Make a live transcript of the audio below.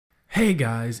Hey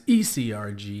guys,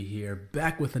 ECRG here,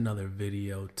 back with another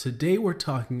video. Today we're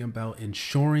talking about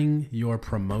ensuring your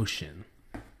promotion.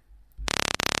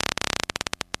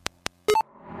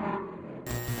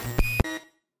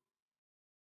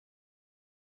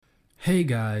 Hey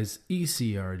guys,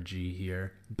 ECRG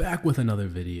here, back with another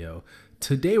video.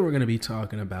 Today we're going to be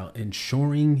talking about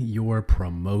ensuring your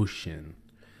promotion.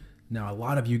 Now, a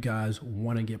lot of you guys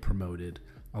want to get promoted.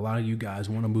 A lot of you guys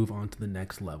want to move on to the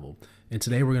next level. And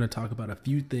today we're going to talk about a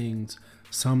few things,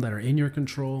 some that are in your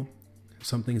control,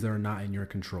 some things that are not in your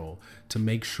control, to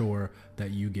make sure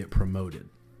that you get promoted.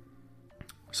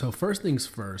 So first things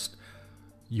first,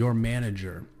 your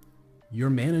manager. Your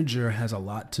manager has a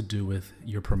lot to do with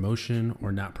your promotion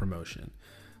or not promotion.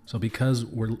 So because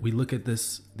we look at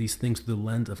these things through the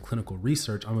lens of clinical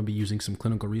research, I'm going to be using some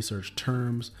clinical research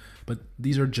terms, but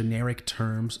these are generic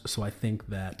terms. So I think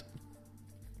that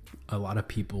a lot of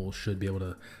people should be able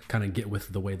to kind of get with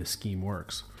the way the scheme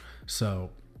works. So,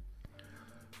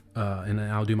 and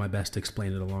I'll do my best to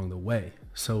explain it along the way.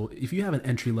 So if you have an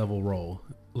entry-level role,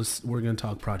 we're going to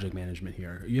talk project management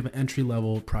here. You have an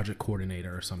entry-level project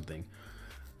coordinator or something,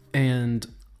 and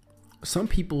some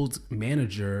people's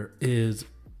manager is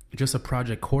just a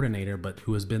project coordinator, but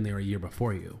who has been there a year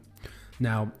before you.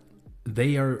 Now,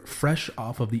 they are fresh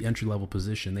off of the entry-level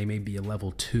position. They may be a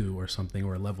level 2 or something,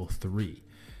 or a level 3.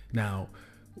 Now,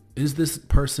 is this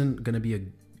person going to be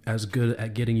as good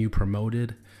at getting you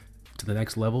promoted to the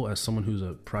next level as someone who's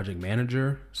a project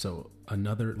manager? So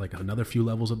another few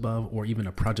levels above, or even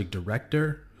a project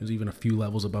director who's even a few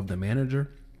levels above the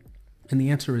manager? And the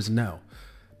answer is no,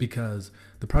 because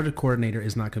the project coordinator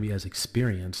is not going to be as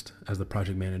experienced as the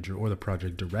project manager or the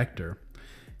project director.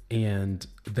 And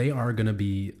they are going to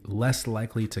be less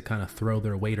likely to kind of throw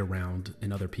their weight around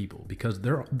in other people, because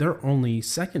they're only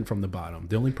second from the bottom.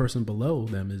 The only person below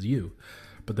them is you.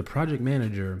 But the project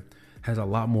manager has a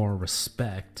lot more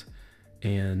respect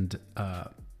and,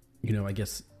 a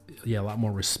lot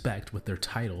more respect with their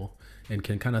title, and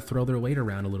can kind of throw their weight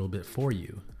around a little bit for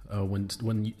you.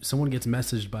 When someone gets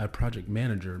messaged by a project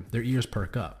manager, their ears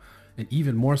perk up. And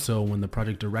even more so when the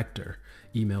project director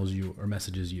emails you or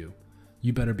messages you.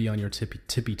 You better be on your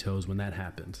tippy toes when that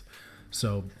happens.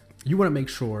 So you want to make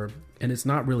sure, and it's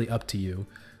not really up to you,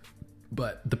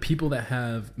 but the people that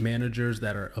have managers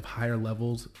that are of higher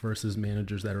levels versus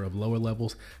managers that are of lower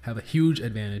levels have a huge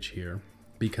advantage here,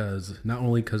 because not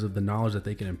only because of the knowledge that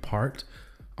they can impart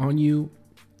on you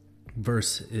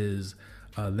versus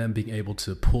them being able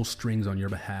to pull strings on your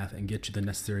behalf and get you the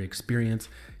necessary experience,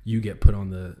 you get put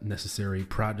on the necessary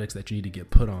projects that you need to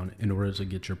get put on in order to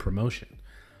get your promotion.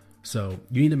 So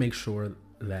you need to make sure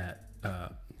that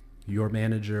your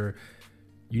manager,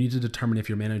 you need to determine if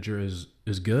your manager is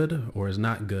good or is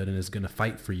not good and is going to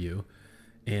fight for you.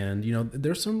 And,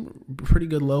 there's some pretty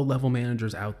good low-level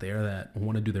managers out there that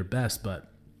want to do their best, but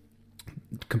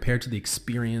compared to the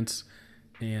experience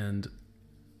and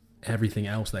everything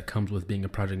else that comes with being a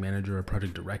project manager or a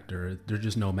project director, there's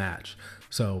just no match.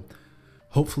 So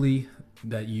hopefully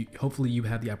you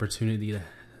have the opportunity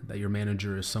that your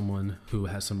manager is someone who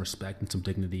has some respect and some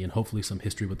dignity and hopefully some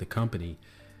history with the company.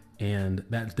 And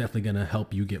that's definitely going to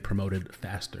help you get promoted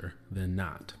faster than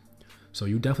not. So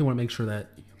you definitely want to make sure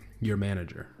that your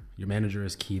manager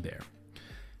is key there.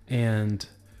 And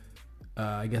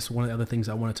I guess one of the other things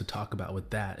I wanted to talk about with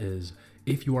that is,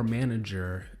 if your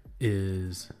manager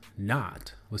is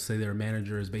not, let's say their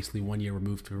manager is basically 1 year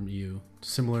removed from you,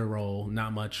 similar role,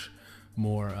 not much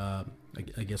more,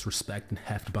 respect and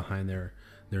heft behind their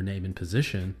name and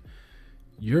position,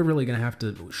 you're really going to have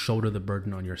to shoulder the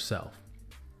burden on yourself.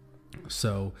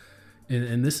 So,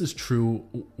 and this is true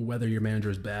whether your manager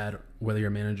is bad, whether your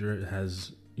manager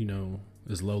has,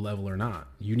 is low level or not.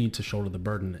 You need to shoulder the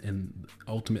burden, and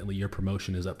ultimately your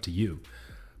promotion is up to you.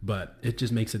 But it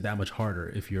just makes it that much harder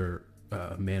if your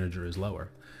manager is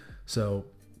lower. So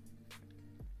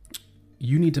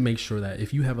you need to make sure that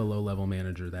if you have a low level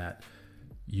manager, that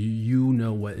you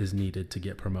know what is needed to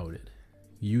get promoted.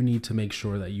 You need to make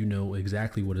sure that you know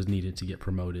exactly what is needed to get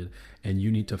promoted, and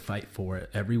you need to fight for it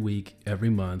every week,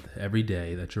 every month, every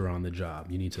day that you're on the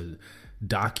job. You need to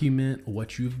document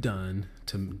what you've done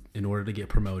in order to get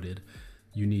promoted.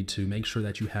 You need to make sure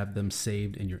that you have them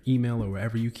saved in your email or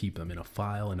wherever you keep them, in a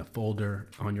file, in a folder,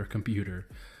 on your computer.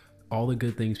 All the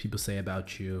good things people say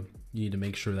about you, you need to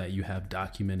make sure that you have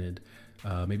documented,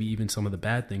 maybe even some of the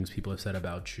bad things people have said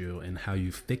about you and how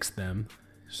you fix them.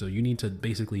 So you need to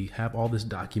basically have all this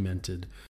documented